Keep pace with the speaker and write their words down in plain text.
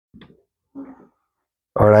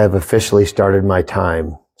All right, I have officially started my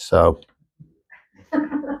time, so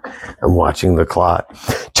I'm watching the clock.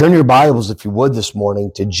 Turn your Bibles, if you would, this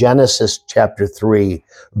morning to Genesis chapter 3,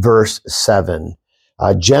 verse 7.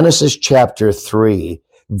 Genesis chapter 3,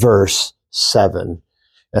 verse 7.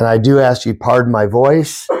 And I do ask you pardon my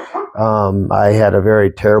voice. I had a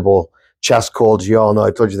very terrible chest cold, as you all know.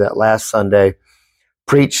 I told you that last Sunday.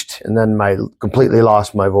 Preached, and then completely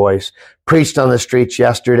lost my voice. Preached on the streets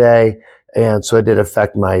yesterday, and so it did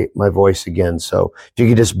affect my voice again. So if you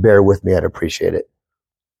could just bear with me, I'd appreciate it.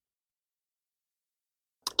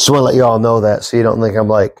 Just want to let you all know that so you don't think I'm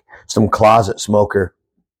like some closet smoker.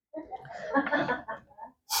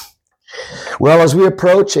 Well, as we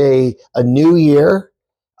approach a new year,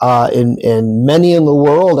 and many in the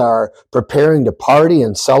world are preparing to party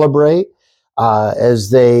and celebrate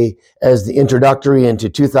as the introductory into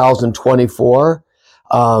 2024,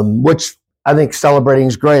 which I think celebrating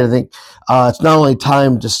is great. I think it's not only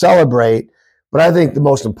time to celebrate, but I think the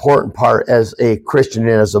most important part as a Christian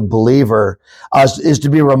and as a believer is to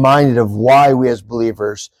be reminded of why we as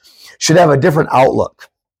believers should have a different outlook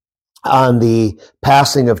on the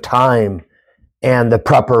passing of time and the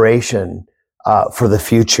preparation for the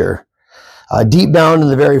future. Deep down in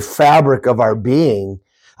the very fabric of our being,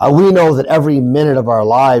 we know that every minute of our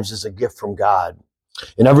lives is a gift from God.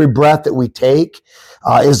 And every breath that we take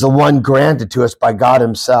is the one granted to us by God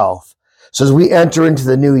himself. So as we enter into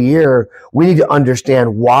the new year, we need to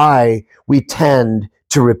understand why we tend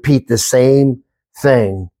to repeat the same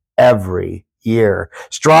thing every year,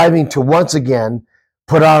 striving to once again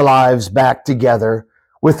put our lives back together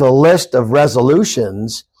with a list of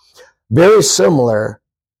resolutions very similar,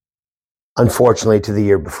 unfortunately, to the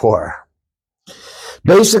year before.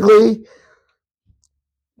 Basically,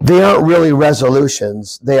 they aren't really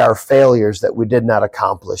resolutions. They are failures that we did not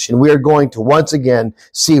accomplish. And we are going to once again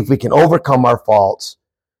see if we can overcome our faults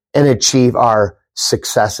and achieve our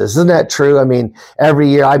successes. Isn't that true? I mean, every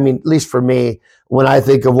year, at least for me, when I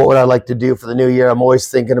think of what would I like to do for the new year, I'm always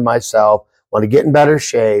thinking to myself, want to get in better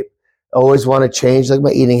shape, always want to change like my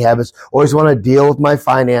eating habits, always want to deal with my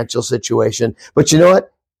financial situation. But you know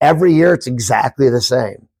what? Every year, it's exactly the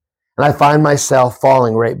same. And I find myself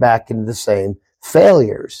falling right back into the same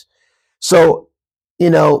failures. So,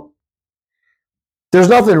 there's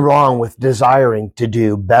nothing wrong with desiring to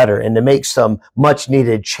do better and to make some much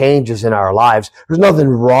needed changes in our lives. There's nothing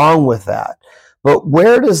wrong with that. But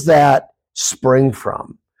where does that spring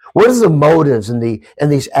from? Where does the motives and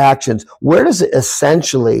these actions, where does it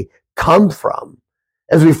essentially come from?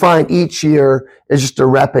 As we find each year is just a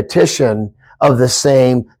repetition of the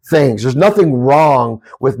same things. There's nothing wrong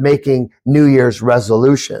with making New Year's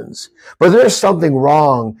resolutions, but there's something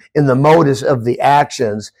wrong in the motives of the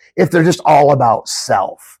actions if they're just all about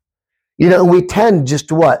self. We tend just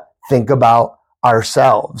to think about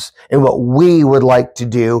ourselves and what we would like to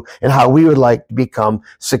do and how we would like to become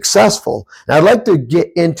successful. And I'd like to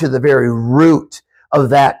get into the very root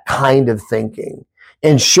of that kind of thinking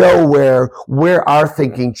and show where our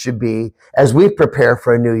thinking should be as we prepare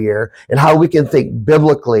for a new year and how we can think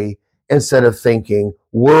biblically instead of thinking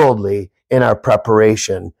worldly in our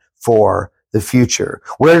preparation for the future.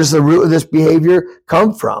 Where does the root of this behavior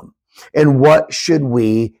come from? And what should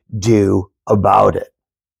we do about it?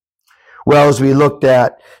 Well, as we looked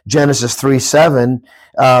at Genesis 3:7,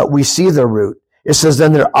 we see the root. It says,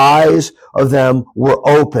 then their eyes of them were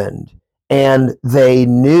opened, and they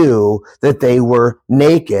knew that they were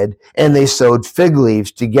naked, and they sewed fig leaves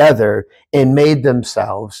together and made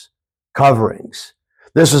themselves coverings.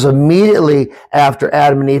 This was immediately after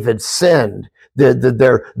Adam and Eve had sinned.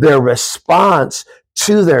 Their response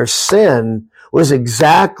to their sin was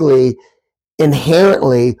exactly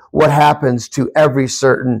inherently what happens to every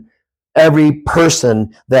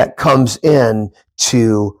person that comes in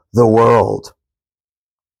to the world.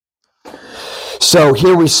 So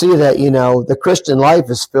here we see that, the Christian life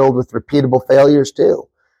is filled with repeatable failures too.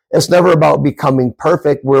 It's never about becoming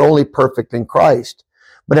perfect. We're only perfect in Christ.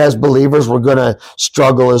 But as believers, we're going to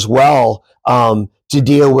struggle as well to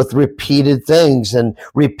deal with repeated things and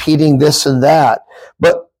repeating this and that.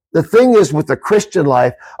 But the thing is, with the Christian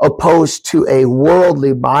life, opposed to a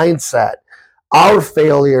worldly mindset, our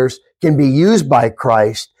failures can be used by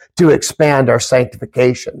Christ to expand our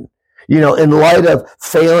sanctification. In light of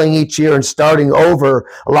failing each year and starting over,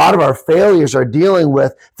 a lot of our failures are dealing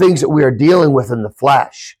with things that we are dealing with in the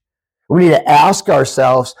flesh. We need to ask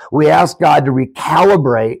ourselves, we ask God to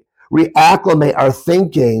reacclimate our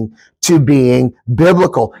thinking to being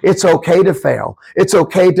biblical. It's okay to fail. It's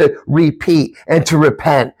okay to repeat and to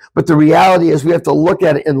repent. But the reality is we have to look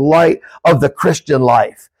at it in light of the Christian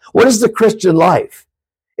life. What is the Christian life?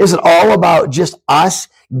 Is it all about just us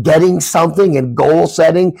getting something and goal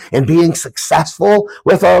setting and being successful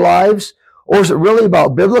with our lives? Or is it really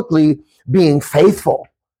about biblically being faithful,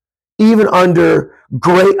 even under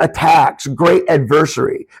great attacks, great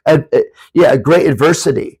adversity, great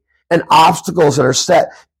adversity and obstacles that are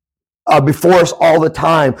set before us all the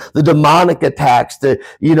time, the demonic attacks,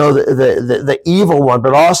 the evil one,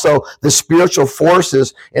 but also the spiritual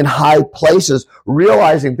forces in high places,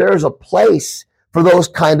 realizing there's a place for those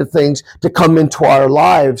kind of things to come into our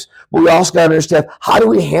lives. But we also got to understand, how do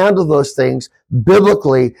we handle those things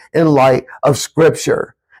biblically in light of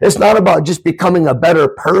Scripture? It's not about just becoming a better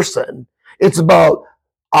person. It's about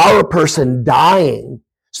our person dying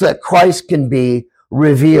so that Christ can be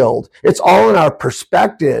revealed. It's all in our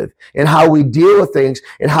perspective and how we deal with things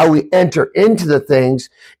and how we enter into the things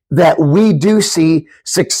that we do see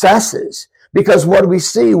successes. Because what do we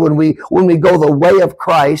see when we go the way of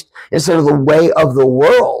Christ instead of the way of the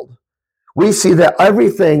world? We see that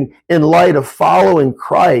everything in light of following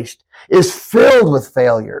Christ is filled with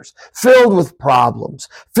failures, filled with problems,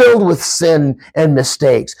 filled with sin and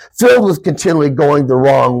mistakes, filled with continually going the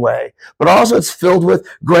wrong way. But also it's filled with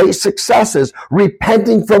great successes,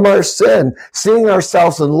 repenting from our sin, seeing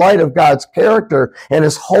ourselves in light of God's character and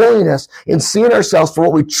His holiness, and seeing ourselves for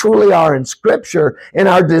what we truly are in Scripture, and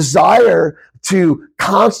our desire to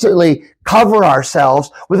constantly cover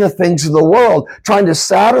ourselves with the things of the world, trying to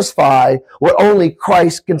satisfy what only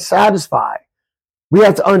Christ can satisfy. We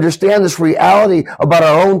have to understand this reality about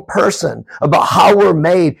our own person, about how we're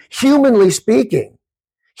made, humanly speaking.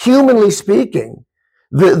 Humanly speaking,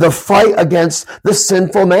 the fight against the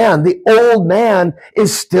sinful man, the old man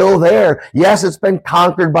is still there. Yes, it's been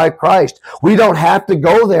conquered by Christ. We don't have to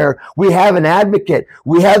go there. We have an advocate.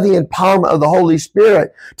 We have the empowerment of the Holy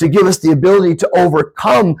Spirit to give us the ability to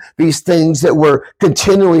overcome these things that we're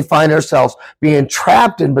continually find ourselves being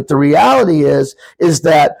trapped in. But the reality is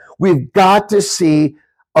that we've got to see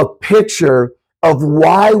a picture of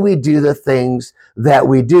why we do the things that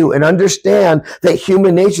we do, and understand that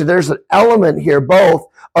human nature, there's an element here both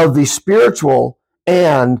of the spiritual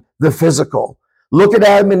and the physical. Look at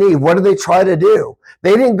Adam and Eve. What did they try to do?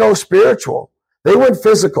 They didn't go spiritual. They went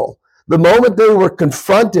physical. The moment they were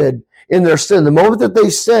confronted in their sin, the moment that they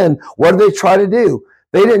sinned, what did they try to do?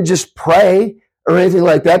 They didn't just pray or anything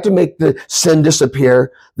like that to make the sin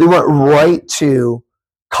disappear. They went right to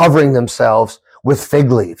covering themselves with fig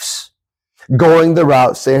leaves, going the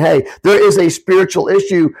route saying, hey, there is a spiritual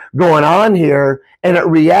issue going on here, and it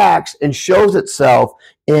reacts and shows itself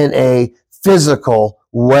in a physical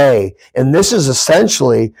way. And this is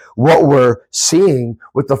essentially what we're seeing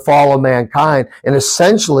with the fall of mankind, and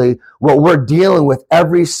essentially what we're dealing with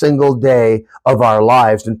every single day of our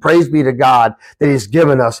lives. And praise be to God that He's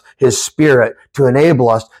given us His Spirit to enable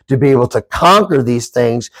us to be able to conquer these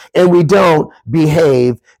things, and we don't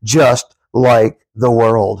behave just like the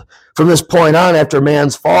world. From this point on, after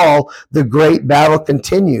man's fall, the great battle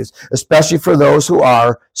continues, especially for those who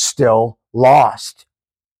are still lost.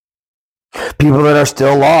 People that are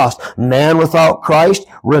still lost. Man without Christ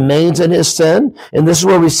remains in his sin, and this is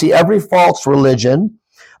where we see every false religion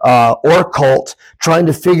or cult trying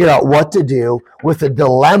to figure out what to do with the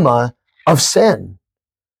dilemma of sin.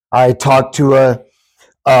 I talked to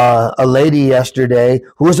a lady yesterday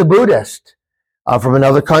who was a Buddhist from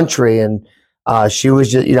another country, and she was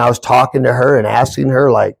just, I was talking to her and asking her,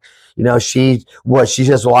 like, she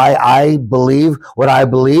says, well, I believe what I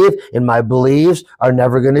believe, and my beliefs are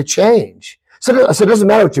never going to change. So it doesn't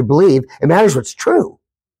matter what you believe. It matters what's true.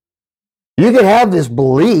 You can have this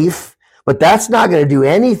belief, but that's not going to do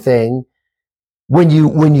anything when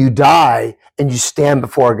you die and you stand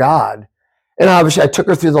before God. And obviously I took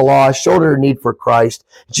her through the law. I showed her need for Christ.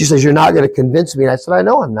 And she says, you're not going to convince me. And I said, I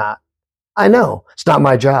know I'm not. I know. It's not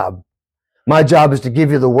my job. My job is to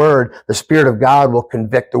give you the word. The Spirit of God will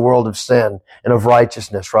convict the world of sin and of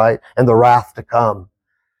righteousness, right? And the wrath to come.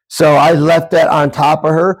 So I left that on top of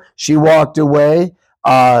her. She walked away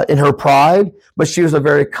in her pride, but she was a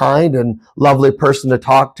very kind and lovely person to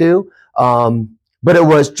talk to. But it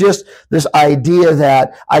was just this idea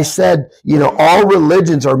that I said, all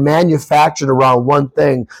religions are manufactured around one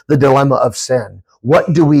thing, the dilemma of sin.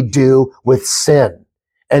 What do we do with sin?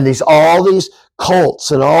 And all these cults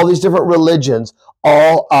and all these different religions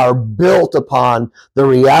all are built upon the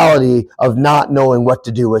reality of not knowing what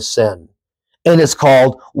to do with sin. And it's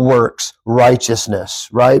called works righteousness,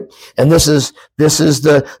 right? And this is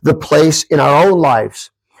the place in our own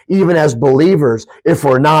lives even as believers, if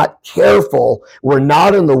we're not careful, we're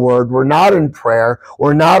not in the Word, we're not in prayer,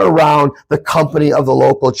 we're not around the company of the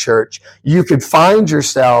local church. You could find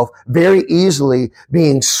yourself very easily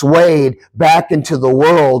being swayed back into the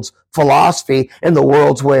world's philosophy and the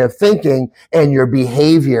world's way of thinking, and your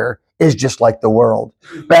behavior is just like the world.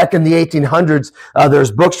 Back in the 1800s,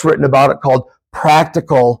 there's books written about it called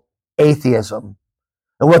Practical Atheism.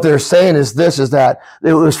 And what they're saying is this, is that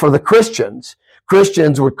it was for the Christians.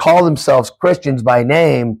 Christians would call themselves Christians by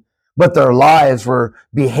name, but their lives were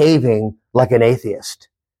behaving like an atheist.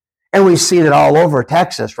 And we see that all over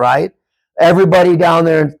Texas, right? Everybody down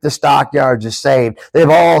there in the stockyards is saved. They've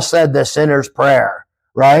all said the sinner's prayer,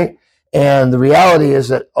 right? And the reality is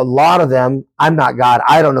that a lot of them, I'm not God,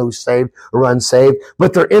 I don't know who's saved or unsaved,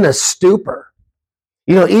 but they're in a stupor.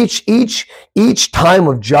 You know, each time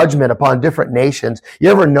of judgment upon different nations, you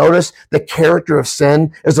ever notice the character of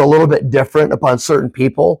sin is a little bit different upon certain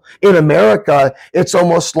people? In America, it's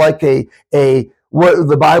almost like what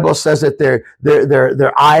the Bible says that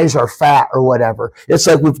their eyes are fat or whatever. It's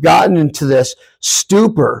like we've gotten into this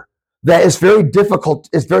stupor that is very difficult.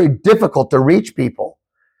 It's very difficult to reach people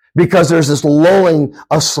because there's this lulling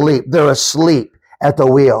asleep. They're asleep at the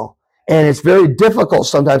wheel. And it's very difficult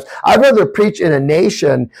sometimes. I'd rather preach in a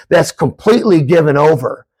nation that's completely given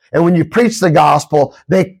over. And when you preach the gospel,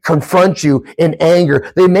 they confront you in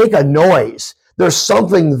anger. They make a noise. There's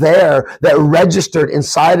something there that registered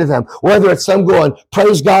inside of them. Whether it's them going,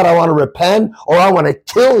 praise God, I want to repent, or I want to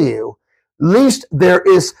kill you. At least there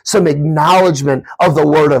is some acknowledgement of the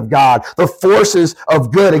word of God. The forces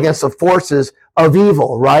of good against the forces of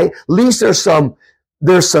evil, right? At least there's some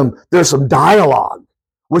dialogue,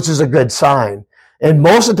 which is a good sign. And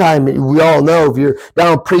most of the time, we all know if you're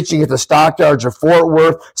down preaching at the Stockyards or Fort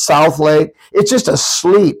Worth, South Lake, it's just a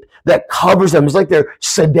sleep that covers them. It's like they're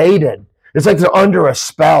sedated. It's like they're under a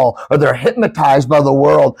spell or they're hypnotized by the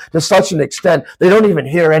world to such an extent they don't even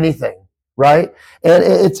hear anything, right? And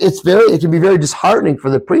it can be very disheartening for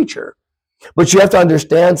the preacher. But you have to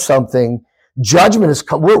understand something. Judgment is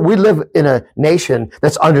we live in a nation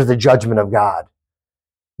that's under the judgment of God.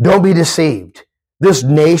 Don't be deceived. This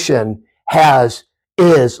nation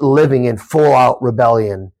is living in full out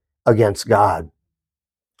rebellion against God.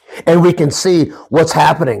 And we can see what's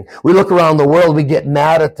happening. We look around the world, we get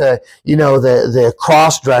mad at the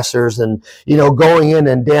cross-dressers and, going in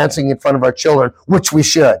and dancing in front of our children, which we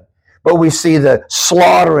should. But we see the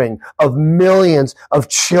slaughtering of millions of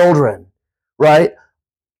children, right?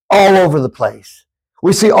 All over the place.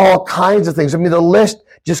 We see all kinds of things. I mean, the list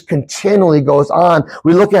just continually goes on.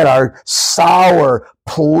 We look at our sour,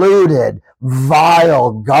 polluted,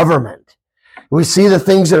 vile government. We see the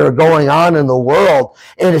things that are going on in the world,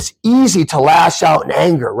 and it's easy to lash out in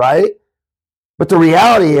anger, right? But the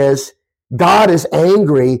reality is, God is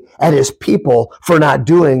angry at his people for not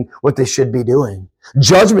doing what they should be doing.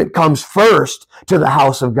 Judgment comes first to the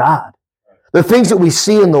house of God. The things that we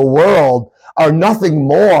see in the world are nothing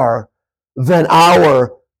more than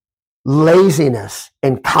our laziness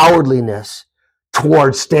and cowardliness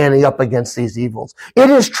towards standing up against these evils. It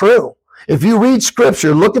is true. If you read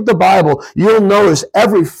scripture, look at the Bible, you'll notice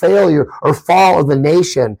every failure or fall of the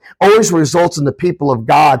nation always results in the people of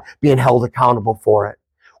God being held accountable for it.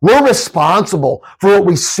 We're responsible for what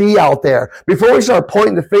we see out there. Before we start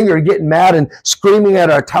pointing the finger and getting mad and screaming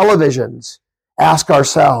at our televisions, ask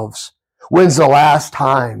ourselves, when's the last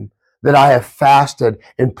time that I have fasted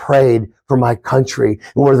and prayed for my country,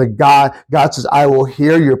 and where God says, I will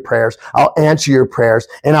hear your prayers, I'll answer your prayers,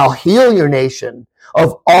 and I'll heal your nation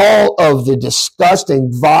of all of the disgusting,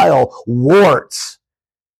 vile warts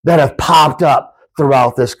that have popped up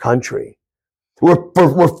throughout this country. We're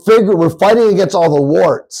fighting against all the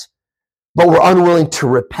warts, but we're unwilling to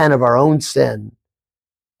repent of our own sin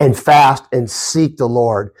and fast and seek the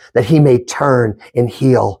Lord that he may turn and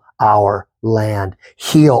heal our land,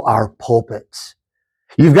 heal our pulpits.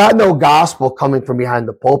 You've got no gospel coming from behind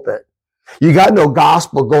the pulpit. You got no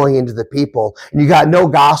gospel going into the people, and you got no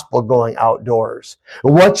gospel going outdoors.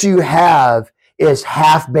 What you have is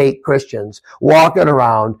half-baked Christians walking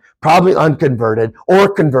around, probably unconverted or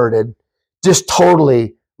converted, just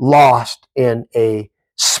totally lost in a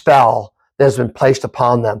spell that has been placed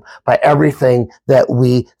upon them by everything that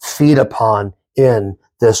we feed upon in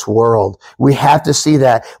this world. We have to see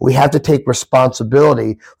that. We have to take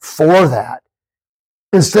responsibility for that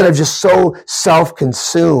instead of just so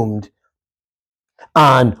self-consumed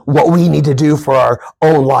on what we need to do for our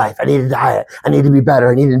own life. I need a diet. I need to be better.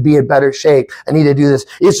 I need to be in better shape. I need to do this.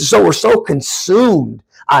 We're so consumed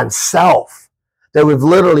on self that we've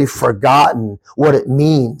literally forgotten what it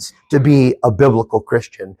means to be a biblical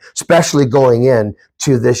Christian, especially going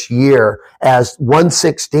into this year as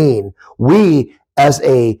 116. We, as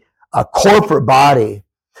a corporate body,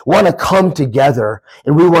 want to come together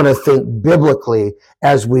and we want to think biblically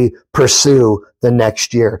as we pursue the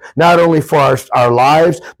next year, not only for our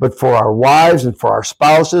lives, but for our wives and for our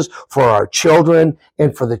spouses, for our children,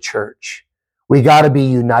 and for the church. We got to be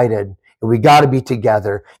united, and we got to be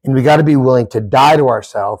together, and we got to be willing to die to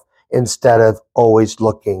ourselves instead of always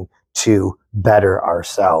looking to better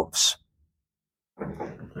ourselves.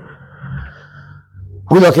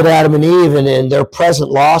 We look at Adam and Eve and their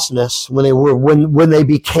present lostness when they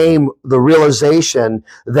became the realization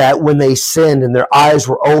that when they sinned and their eyes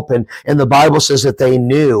were open, and the Bible says that they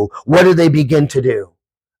knew. What did they begin to do?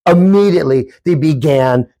 Immediately, they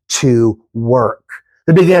began to work.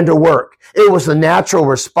 They began to work. It was the natural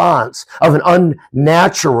response of an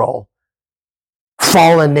unnatural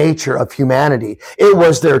fallen nature of humanity. It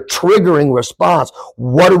was their triggering response.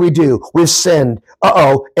 What do? We've sinned.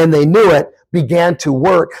 And they knew it. Began to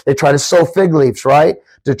work. They try to sew fig leaves, right?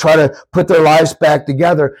 To try to put their lives back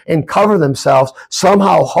together and cover themselves,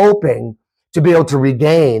 somehow hoping to be able to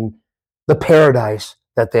regain the paradise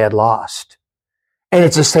that they had lost. And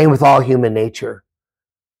it's the same with all human nature,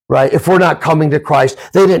 right? If we're not coming to Christ,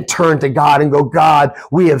 they didn't turn to God and go, God,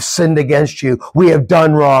 we have sinned against you. We have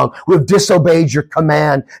done wrong. We've disobeyed your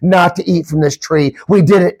command not to eat from this tree. We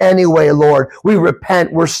did it anyway, Lord. We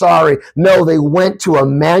repent. We're sorry. No, they went to a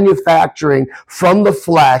manufacturing from the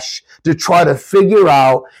flesh to try to figure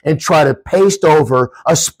out and try to paste over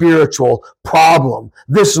a spiritual problem.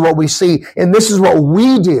 This is what we see, and this is what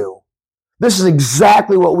we do. This is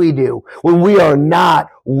exactly what we do when we are not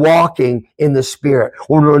walking in the Spirit,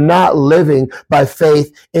 when we're not living by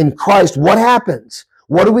faith in Christ. What happens?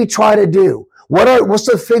 What do we try to do? What's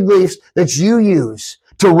the fig leaves that you use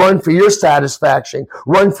to run for your satisfaction,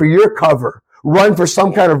 run for your cover, run for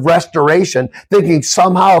some kind of restoration, thinking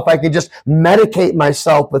somehow if I can just medicate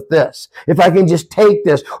myself with this, if I can just take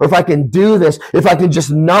this, or if I can do this, if I can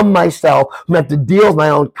just numb myself and have to deal with my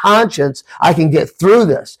own conscience, I can get through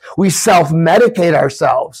this. We self-medicate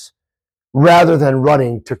ourselves rather than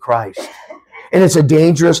running to Christ. And it's a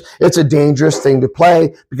dangerous thing to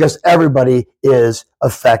play because everybody is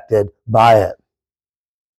affected by it.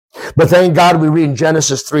 But thank God we read in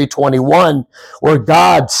Genesis 3:21 where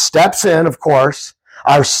God steps in, of course,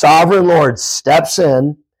 our sovereign Lord steps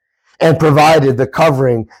in and provided the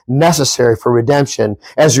covering necessary for redemption,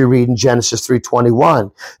 as we read in Genesis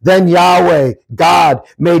 3:21. Then Yahweh, God,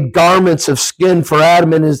 made garments of skin for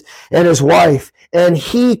Adam and his wife, and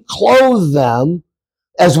he clothed them,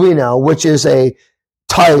 as we know, which is a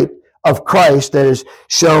type of Christ that is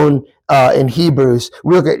shown in Hebrews.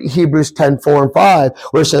 We look at Hebrews 10:4 and 5,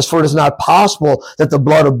 where it says, for it is not possible that the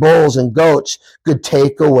blood of bulls and goats could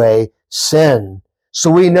take away sin.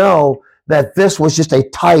 So we know that this was just a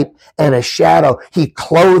type and a shadow. He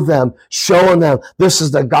clothed them, showing them this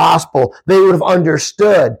is the gospel. They would have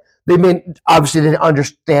understood. Obviously didn't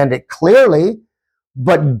understand it clearly,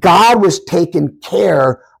 but God was taking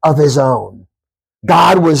care of his own.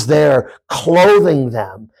 God was there clothing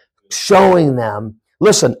them, showing them,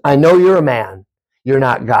 listen, I know you're a man. You're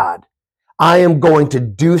not God. I am going to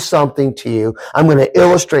do something to you. I'm going to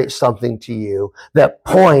illustrate something to you that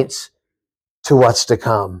points to what's to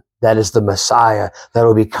come. That is the Messiah that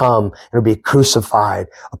will become and will be crucified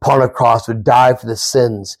upon a cross, would die for the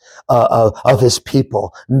sins of his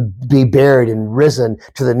people, be buried and risen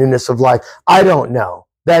to the newness of life. I don't know.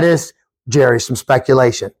 That is, Jerry, some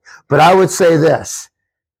speculation. But I would say this.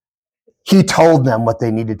 He told them what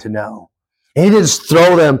they needed to know. And he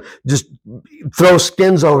didn't just throw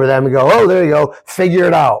skins over them and go, oh, there you go, figure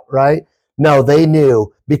it out, right? No, they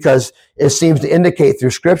knew, because it seems to indicate through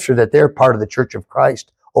Scripture that they're part of the Church of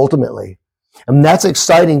Christ, ultimately. And that's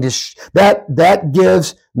exciting. That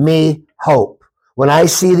gives me hope. When I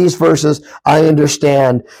see these verses, I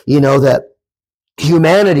understand, that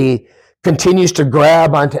humanity continues to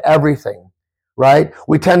grab onto everything, right?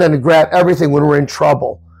 We tend to grab everything when we're in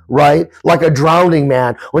trouble. Right? Like a drowning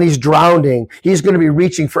man. When he's drowning, he's going to be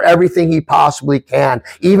reaching for everything he possibly can,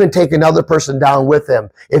 even take another person down with him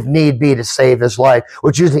if need be to save his life,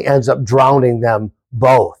 which usually ends up drowning them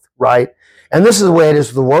both, right? And this is the way it is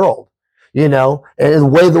with the world, and the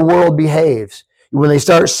way the world behaves. When they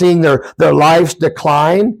start seeing their lives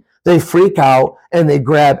decline, they freak out and they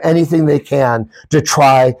grab anything they can to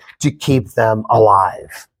try to keep them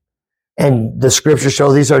alive. And the scriptures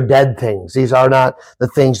show these are dead things. These are not the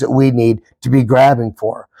things that we need to be grabbing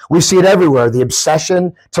for. We see it everywhere. The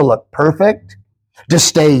obsession to look perfect, to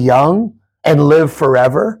stay young and live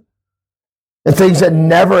forever. and things that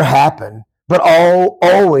never happen, but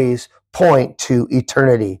always point to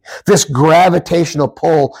eternity. This gravitational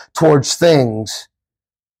pull towards things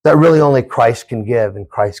that really only Christ can give and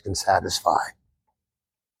Christ can satisfy.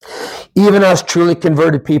 Even us truly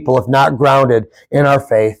converted people, if not grounded in our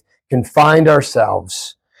faith, can find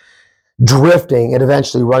ourselves drifting and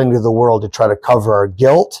eventually running to the world to try to cover our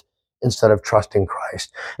guilt instead of trusting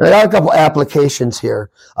Christ. And I got a couple applications here,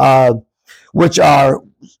 which are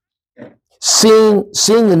seeing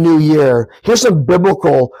the new year. Here's some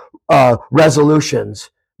biblical resolutions,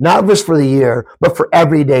 not just for the year, but for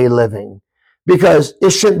everyday living, because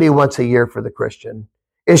it shouldn't be once a year for the Christian.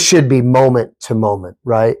 It should be moment to moment,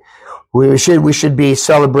 right? We should be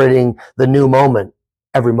celebrating the new moment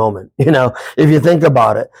every moment, if you think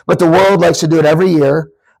about it. But the world likes to do it every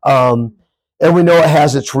year. And we know it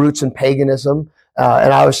has its roots in paganism.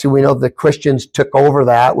 And obviously we know the Christians took over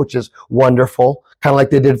that, which is wonderful. Kind of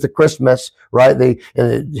like they did for Christmas, right?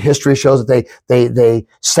 History shows that they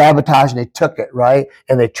sabotaged and they took it, right?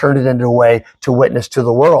 And they turned it into a way to witness to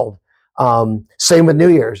the world. Same with New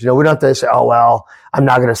Year's. We don't have to say, oh, well, I'm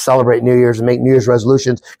not going to celebrate New Year's and make New Year's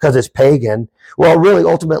resolutions because it's pagan. Well, really,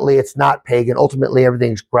 ultimately, it's not pagan. Ultimately,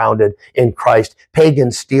 everything's grounded in Christ.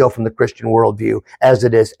 Pagans steal from the Christian worldview as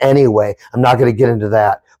it is anyway. I'm not going to get into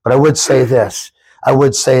that. But I would say this.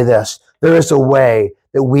 There is a way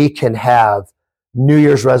that we can have New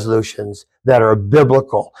Year's resolutions that are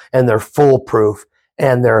biblical and they're foolproof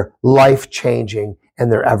and they're life-changing and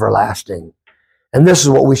they're everlasting. And this is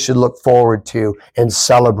what we should look forward to and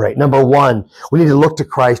celebrate. Number one, we need to look to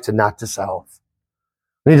Christ and not to self.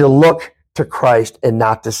 We need to look to Christ and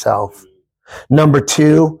not to self. Number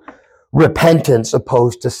two, repentance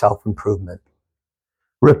opposed to self-improvement.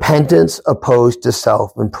 Repentance opposed to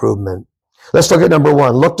self-improvement. Let's look at number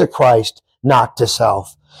one. Look to Christ, not to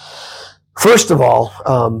self. First of all,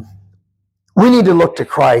 we need to look to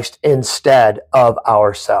Christ instead of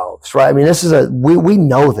ourselves, right? I mean, we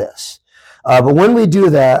know this. But when we do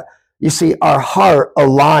that, you see, our heart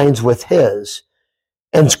aligns with His.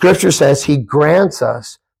 And Scripture says He grants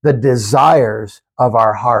us the desires of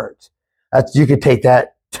our heart. You could take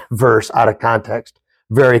that verse out of context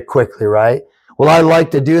very quickly, right? Well, I like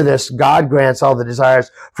to do this. God grants all the desires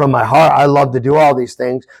from my heart. I love to do all these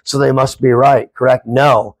things, so they must be right, correct?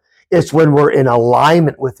 No. It's when we're in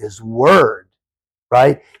alignment with His Word,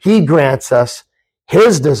 right? He grants us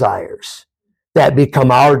His desires that become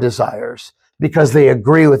our desires because they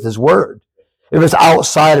agree with His Word. If it's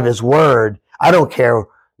outside of His Word, I don't care.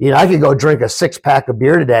 I could go drink a 6-pack of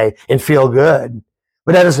beer today and feel good,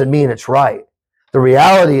 but that doesn't mean it's right. The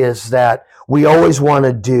reality is that we always want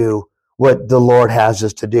to do what the Lord has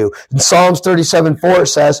us to do. In Psalms 37:4, it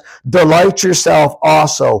says, delight yourself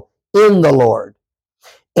also in the Lord,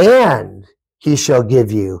 and He shall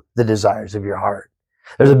give you the desires of your heart.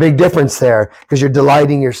 There's a big difference there because you're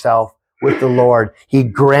delighting yourself with the Lord. He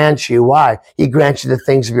grants you. Why? He grants you the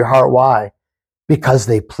things of your heart. Why? Because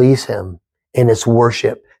they please Him and it's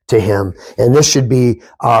worship to Him. And this should be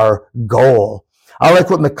our goal. I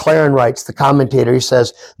like what McLaren writes, the commentator. He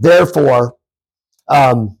says, therefore,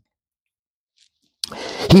 McLaren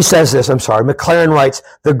writes,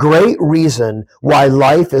 the great reason why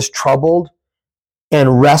life is troubled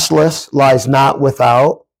and restless lies not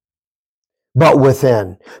without, but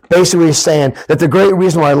within. Basically, he's saying that the great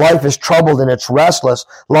reason why life is troubled and it's restless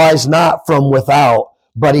lies not from without,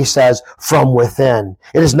 but he says from within.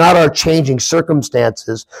 It is not our changing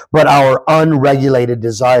circumstances, but our unregulated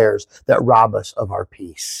desires that rob us of our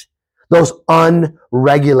peace. Those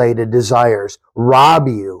unregulated desires rob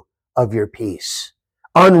you of your peace.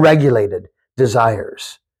 Unregulated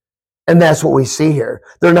desires. And that's what we see here.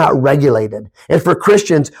 They're not regulated. And for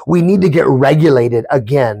Christians, we need to get regulated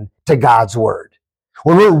again to God's Word.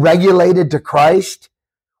 When we're regulated to Christ,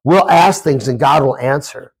 we'll ask things and God will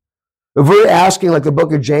answer. If we're asking, like the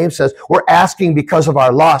book of James says, we're asking because of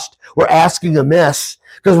our lust. We're asking amiss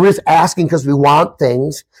because we're just asking because we want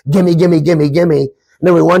things. Gimme, gimme, gimme, gimme. And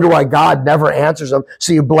then we wonder why God never answers them.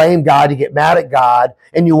 So you blame God, you get mad at God,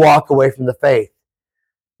 and you walk away from the faith.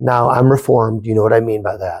 Now, I'm Reformed. You know what I mean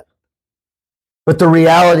by that. But the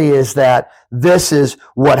reality is that this is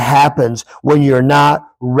what happens when you're not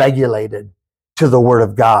regulated to the Word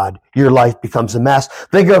of God. Your life becomes a mess.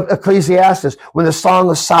 Think of Ecclesiastes, when the Song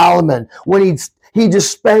of Solomon, when He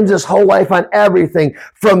just spends his whole life on everything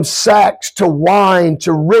from sex to wine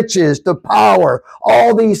to riches to power.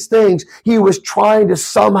 All these things he was trying to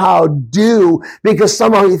somehow do because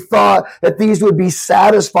somehow he thought that these would be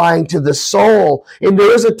satisfying to the soul. And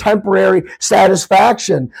there is a temporary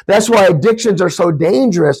satisfaction. That's why addictions are so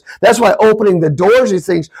dangerous. That's why opening the doors to these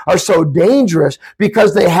things are so dangerous,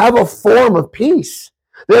 because they have a form of peace.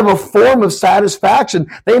 They have a form of satisfaction.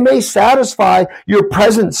 They may satisfy your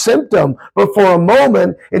present symptom, but for a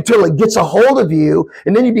moment, until it gets a hold of you,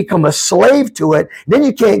 and then you become a slave to it, then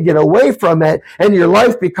you can't get away from it, and your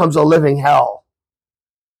life becomes a living hell.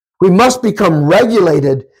 We must become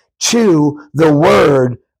regulated to the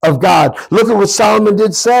Word of God. Look at what Solomon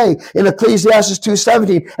did say in Ecclesiastes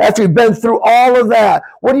 2:17. After he'd been through all of that,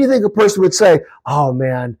 what do you think a person would say? Oh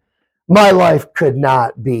man, my life could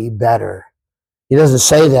not be better. He doesn't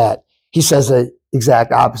say that. He says the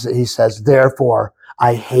exact opposite. He says, therefore,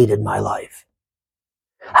 I hated my life.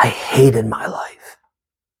 I hated my life.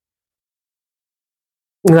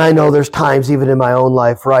 And I know there's times even in my own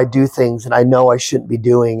life where I do things that I know I shouldn't be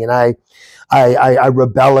doing, and I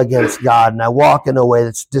rebel against God, and I walk in a way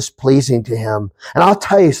that's displeasing to him. And I'll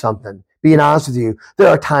tell you something, being honest with you, there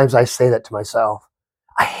are times I say that to myself.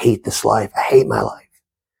 I hate this life. I hate my life.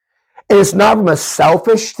 And it's not from a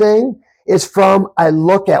selfish thing. It's from, I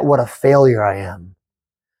look at what a failure I am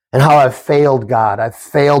and how I've failed God. I've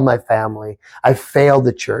failed my family. I've failed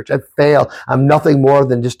the church. I've failed. I'm nothing more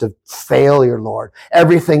than just a failure, Lord.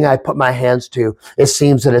 Everything I put my hands to, it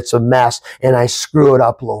seems that it's a mess and I screw it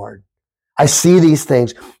up, Lord. I see these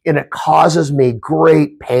things and it causes me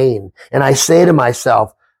great pain. And I say to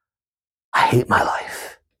myself, I hate my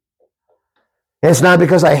life. And it's not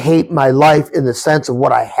because I hate my life in the sense of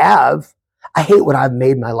what I have. I hate what I've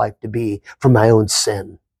made my life to be from my own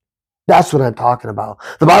sin. That's what I'm talking about.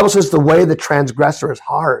 The Bible says the way of the transgressor is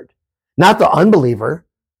hard, not the unbeliever.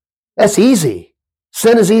 That's easy.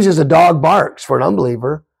 Sin is easy as a dog barks for an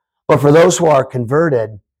unbeliever. But for those who are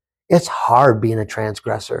converted, it's hard being a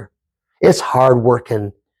transgressor. It's hard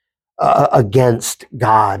working against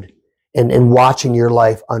God and watching your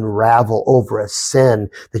life unravel over a sin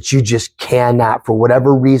that you just cannot, for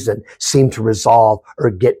whatever reason, seem to resolve or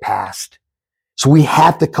get past. So we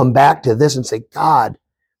have to come back to this and say, God,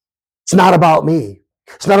 it's not about me.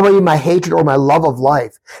 It's not about my hatred or my love of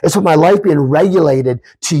life. It's about my life being regulated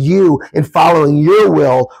to you and following your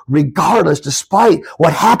will, regardless, despite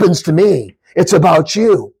what happens to me. It's about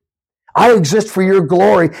you. I exist for your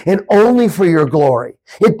glory and only for your glory.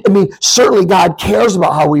 Certainly God cares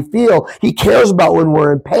about how we feel. He cares about when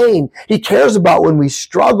we're in pain. He cares about when we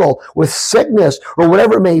struggle with sickness or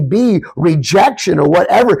whatever it may be, rejection or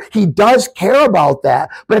whatever. He does care about that.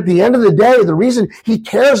 But at the end of the day, the reason he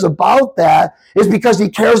cares about that is because he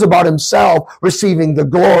cares about himself receiving the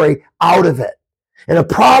glory out of it. And the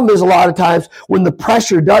problem is a lot of times when the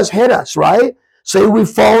pressure does hit us, right? Say we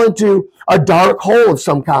fall into a dark hole of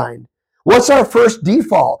some kind. What's our first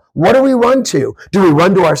default? What do we run to? Do we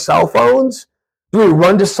run to our cell phones? Do we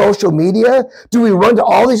run to social media? Do we run to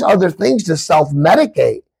all these other things to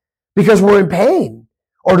self-medicate because we're in pain?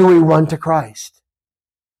 Or do we run to Christ?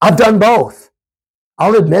 I've done both.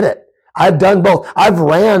 I'll admit it. I've done both. I've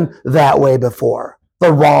ran that way before,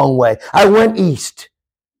 the wrong way. I went east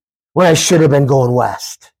when I should have been going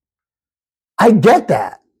west. I get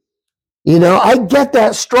that. I get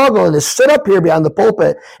that struggle, and to sit up here behind the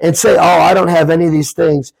pulpit and say, oh, I don't have any of these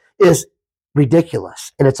things is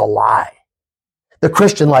ridiculous, and it's a lie. The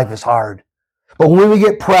Christian life is hard. But when we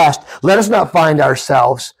get pressed, let us not find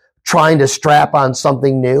ourselves trying to strap on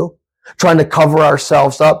something new, trying to cover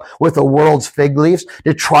ourselves up with the world's fig leaves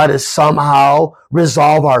to try to somehow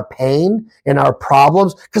resolve our pain and our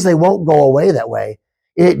problems, because they won't go away that way.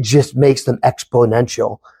 It just makes them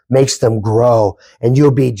exponential, makes them grow, and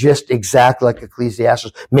you'll be just exactly like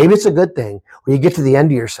Ecclesiastes. Maybe it's a good thing when you get to the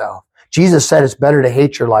end of yourself. Jesus said it's better to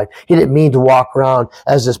hate your life. He didn't mean to walk around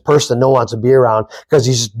as this person no one wants to be around because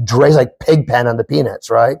he's like Pigpen on the Peanuts,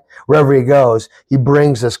 right? Wherever he goes, he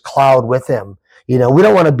brings this cloud with him. We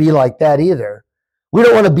don't want to be like that either. We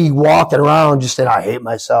don't want to be walking around just saying, I hate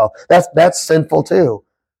myself. That's sinful too.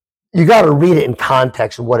 You got to read it in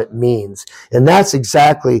context and what it means. And that's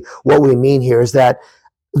exactly what we mean here, is that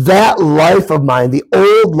life of mine, the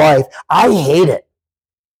old life, I hate it.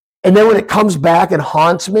 And then when it comes back and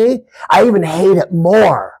haunts me, I even hate it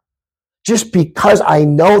more, just because I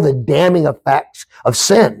know the damning effects of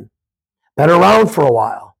sin. Been around for a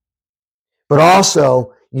while. But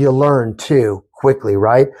also, you learn too quickly,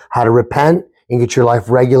 right? How to repent and get your life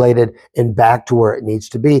regulated and back to where it needs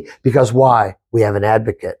to be. Because why? We have an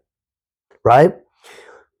advocate, right?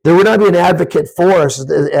 There would not be an advocate for us.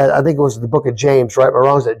 I think it was the book of James, right? Am I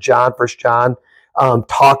wrong? Is it John? First John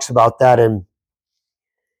talks about that. And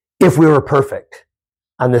if we were perfect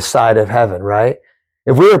on this side of heaven, right?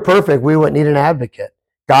 If we were perfect, we wouldn't need an advocate.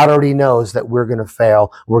 God already knows that we're going to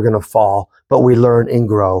fail, we're going to fall, but we learn and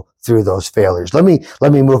grow through those failures. Let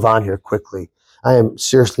me move on here quickly. I am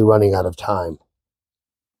seriously running out of time.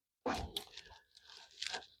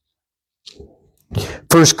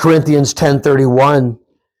 1 Corinthians 10:31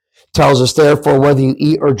 tells us, therefore, whether you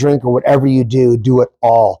eat or drink or whatever you do, do it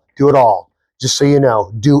all. Do it all. Just so you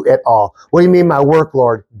know, do it all. What do you mean my work,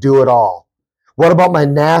 Lord? Do it all. What about my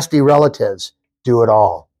nasty relatives? Do it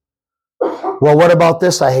all. Well, what about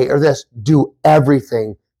this I hate or this? Do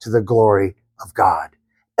everything to the glory of God.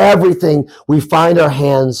 Everything we find our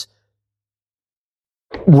hands,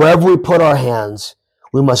 wherever we put our hands,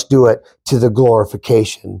 we must do it to the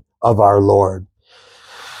glorification of our Lord.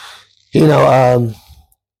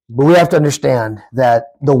 But we have to understand that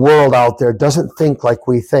the world out there doesn't think like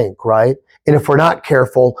we think, right? And if we're not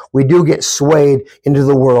careful, we do get swayed into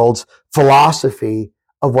the world's philosophy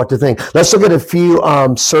of what to think. Let's look at a few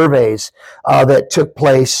surveys that took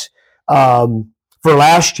place for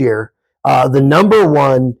last year. The number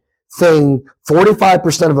one thing,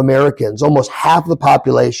 45% of Americans, almost half the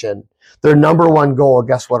population, their number one goal,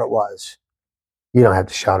 guess what it was? You don't have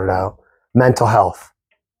to shout it out. Mental health.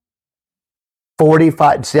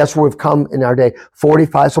 45, see, that's where we've come in our day.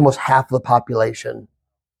 45, it's almost half of the population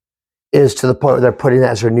is to the point where they're putting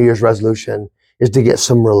that as their New Year's resolution, is to get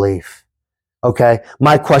some relief. Okay?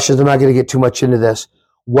 My question is, I'm not going to get too much into this.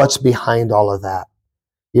 What's behind all of that?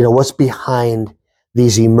 What's behind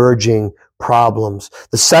these emerging problems?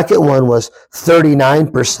 The second one was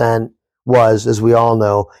 39% was, as we all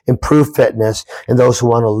know, improved fitness and those who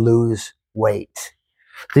want to lose weight.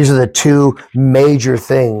 These are the two major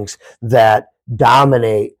things that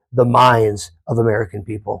dominate the minds of American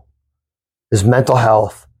people, is mental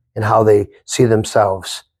health and how they see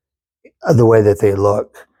themselves, the way that they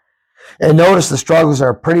look. And notice the struggles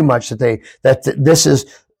are pretty much that this is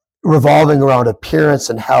revolving around appearance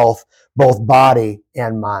and health, both body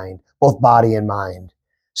and mind.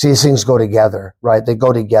 See, these things go together, right? They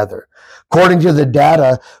go together. According to the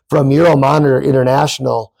data from Euromonitor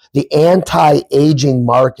International, the anti-aging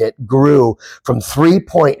market grew from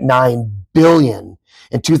 3.9 billion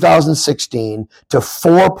in 2016 to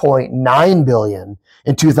 4.9 billion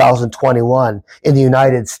in 2021 in the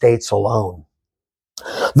United States alone.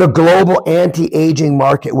 The global anti-aging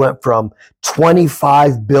market went from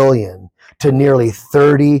 25 billion to nearly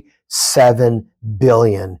 37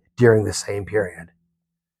 billion during the same period.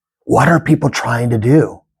 What are people trying to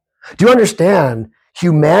do? Do you understand?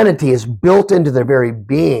 Humanity is built into their very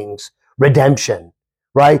beings, redemption,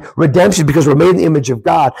 right? Redemption, because we're made in the image of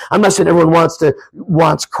God. I'm not saying everyone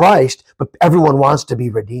wants Christ, but everyone wants to be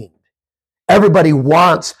redeemed. Everybody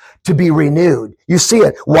wants to be renewed. You see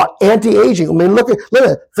it. What anti-aging? I mean, look at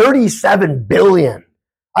 37 billion.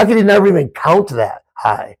 I could never even count that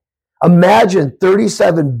high. Imagine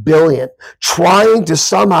 37 billion trying to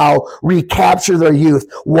somehow recapture their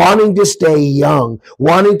youth, wanting to stay young,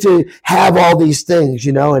 wanting to have all these things,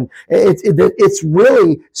 and it's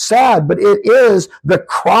really sad, but it is the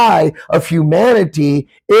cry of humanity,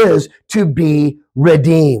 is to be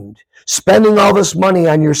redeemed. Spending all this money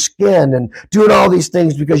on your skin and doing all these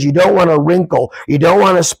things because you don't want a wrinkle, you don't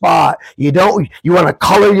want a spot, you want to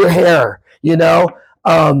color your hair,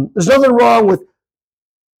 There's nothing wrong with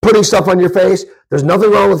putting stuff on your face. There's nothing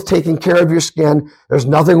wrong with taking care of your skin. There's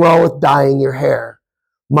nothing wrong with dyeing your hair.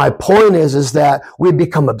 My point is that we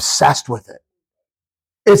become obsessed with it.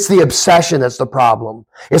 It's the obsession that's the problem.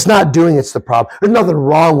 It's not doing it's the problem. There's nothing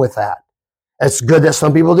wrong with that. It's good that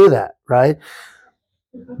some people do that, right?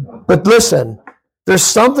 But listen, there's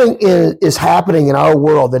something is happening in our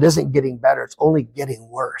world that isn't getting better. It's only getting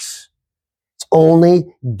worse. It's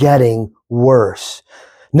only getting worse.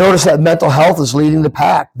 Notice that mental health is leading the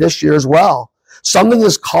pack this year as well. Something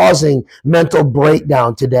is causing mental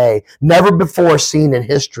breakdown today, never before seen in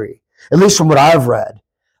history, at least from what I've read.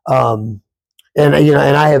 And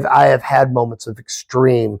I have had moments of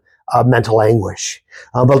extreme mental anguish,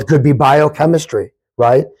 but it could be biochemistry,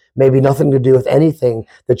 right? Maybe nothing to do with anything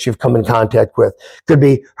that you've come in contact with. Could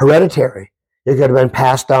be hereditary. It could have been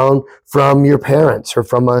passed down from your parents or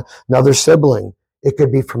from another sibling. It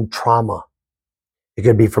could be from trauma.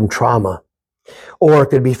 Or it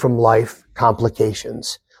could be from life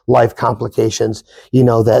complications,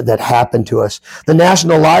 that happen to us. The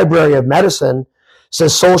National Library of Medicine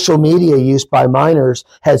says social media use by minors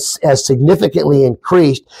has significantly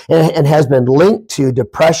increased and has been linked to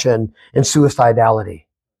depression and suicidality.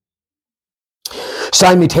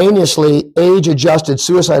 Simultaneously, age-adjusted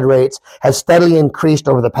suicide rates have steadily increased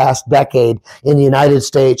over the past decade in the United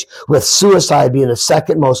States, with suicide being the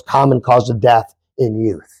second most common cause of death in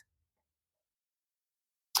youth.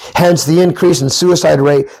 Hence, the increase in suicide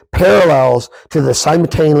rate parallels to the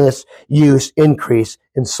simultaneous increase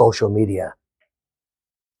in social media.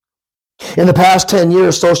 In the past 10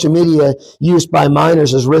 years, social media use by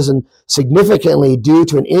minors has risen significantly due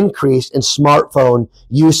to an increase in smartphone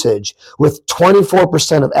usage, with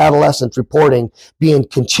 24% of adolescents reporting being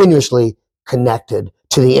continuously connected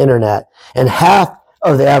to the internet, and half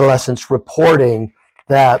of the adolescents reporting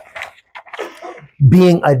that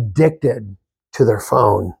being addicted to their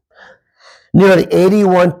phone. Nearly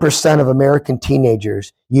 81% of American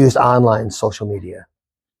teenagers use online social media.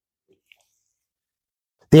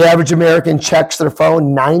 The average American checks their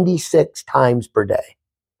phone 96 times per day,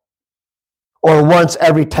 or once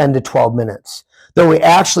every 10 to 12 minutes, though we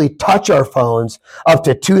actually touch our phones up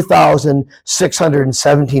to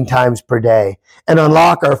 2,617 times per day and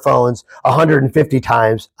unlock our phones 150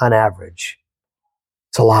 times on average.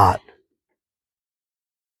 It's a lot.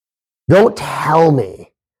 Don't tell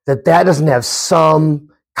me that doesn't have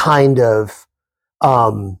some kind of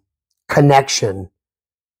connection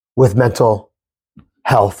with mental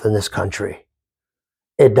health in this country.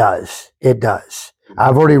 It does. It does.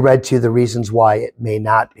 I've already read to you the reasons why it may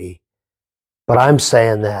not be. But I'm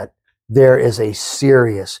saying that there is a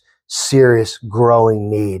serious, serious growing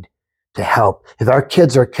need to help. If our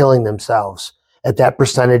kids are killing themselves at that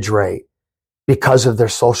percentage rate because of their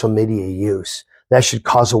social media use, that should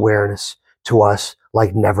cause awareness to us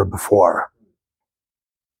like never before.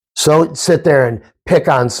 So sit there and pick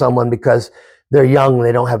on someone because they're young and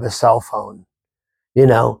they don't have a cell phone. You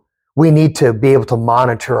know, we need to be able to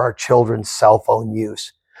monitor our children's cell phone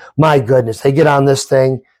use. My goodness, they get on this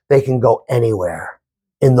thing, they can go anywhere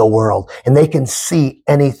in the world and they can see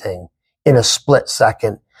anything in a split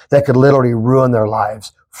second that could literally ruin their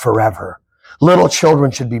lives forever. Little children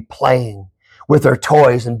should be playing with their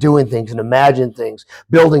toys and doing things and imagine things,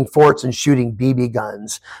 building forts and shooting BB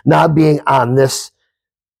guns, not being on this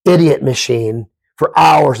idiot machine for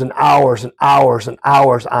hours and hours and hours and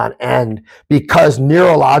hours on end, because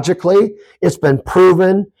neurologically, it's been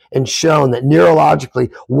proven and shown that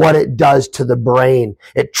neurologically what it does to the brain.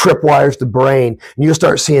 It tripwires the brain and you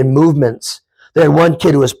start seeing movements. They had one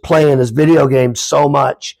kid who was playing this video game so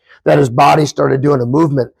much that his body started doing a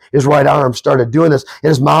movement. His right arm started doing this and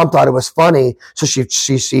his mom thought it was funny. So she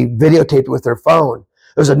videotaped it with her phone.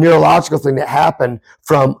 It was a neurological thing that happened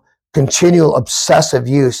from continual obsessive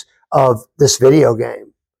use of this video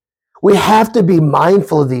game. We have to be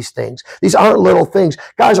mindful of these things. These aren't little things.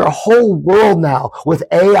 Guys, our whole world now with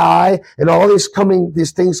AI and all these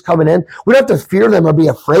things coming in, we don't have to fear them or be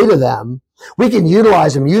afraid of them. We can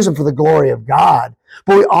utilize them, use them for the glory of God.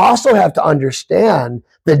 But we also have to understand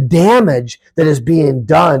the damage that is being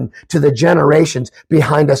done to the generations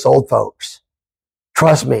behind us old folks.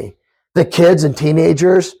 Trust me, the kids and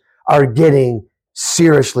teenagers are getting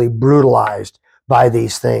seriously brutalized by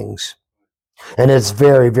these things. And it's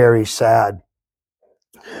very, very sad.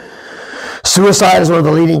 Suicide is one of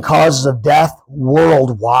the leading causes of death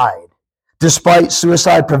worldwide. Despite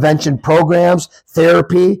suicide prevention programs,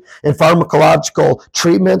 therapy, and pharmacological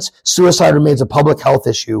treatments, suicide remains a public health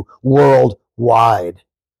issue worldwide.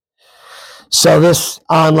 So this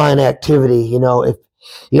online activity,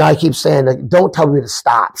 I keep saying, don't tell me to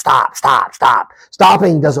stop.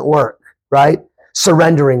 Stopping doesn't work, right?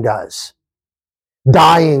 Surrendering does.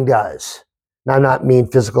 Dying does. Now, I'm not mean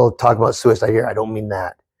physical, talking about suicide here. I don't mean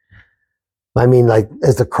that. I mean, like,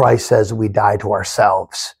 as the Christ says, we die to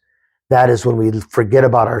ourselves. That is when we forget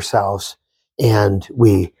about ourselves and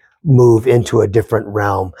we move into a different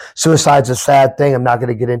realm. Suicide's a sad thing. I'm not going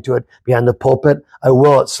to get into it behind the pulpit. I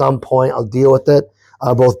will at some point. I'll deal with it,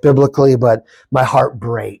 both biblically, but my heart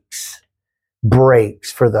breaks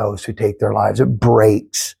for those who take their lives. It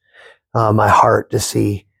breaks my heart to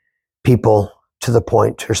see people to the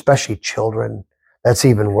point, especially children. That's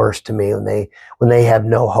even worse to me when they have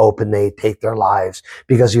no hope and they take their lives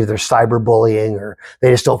because either cyberbullying or they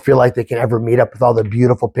just don't feel like they can ever meet up with all the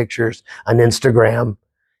beautiful pictures on Instagram,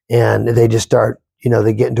 and they just start,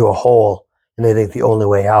 they get into a hole and they think the only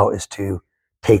way out is to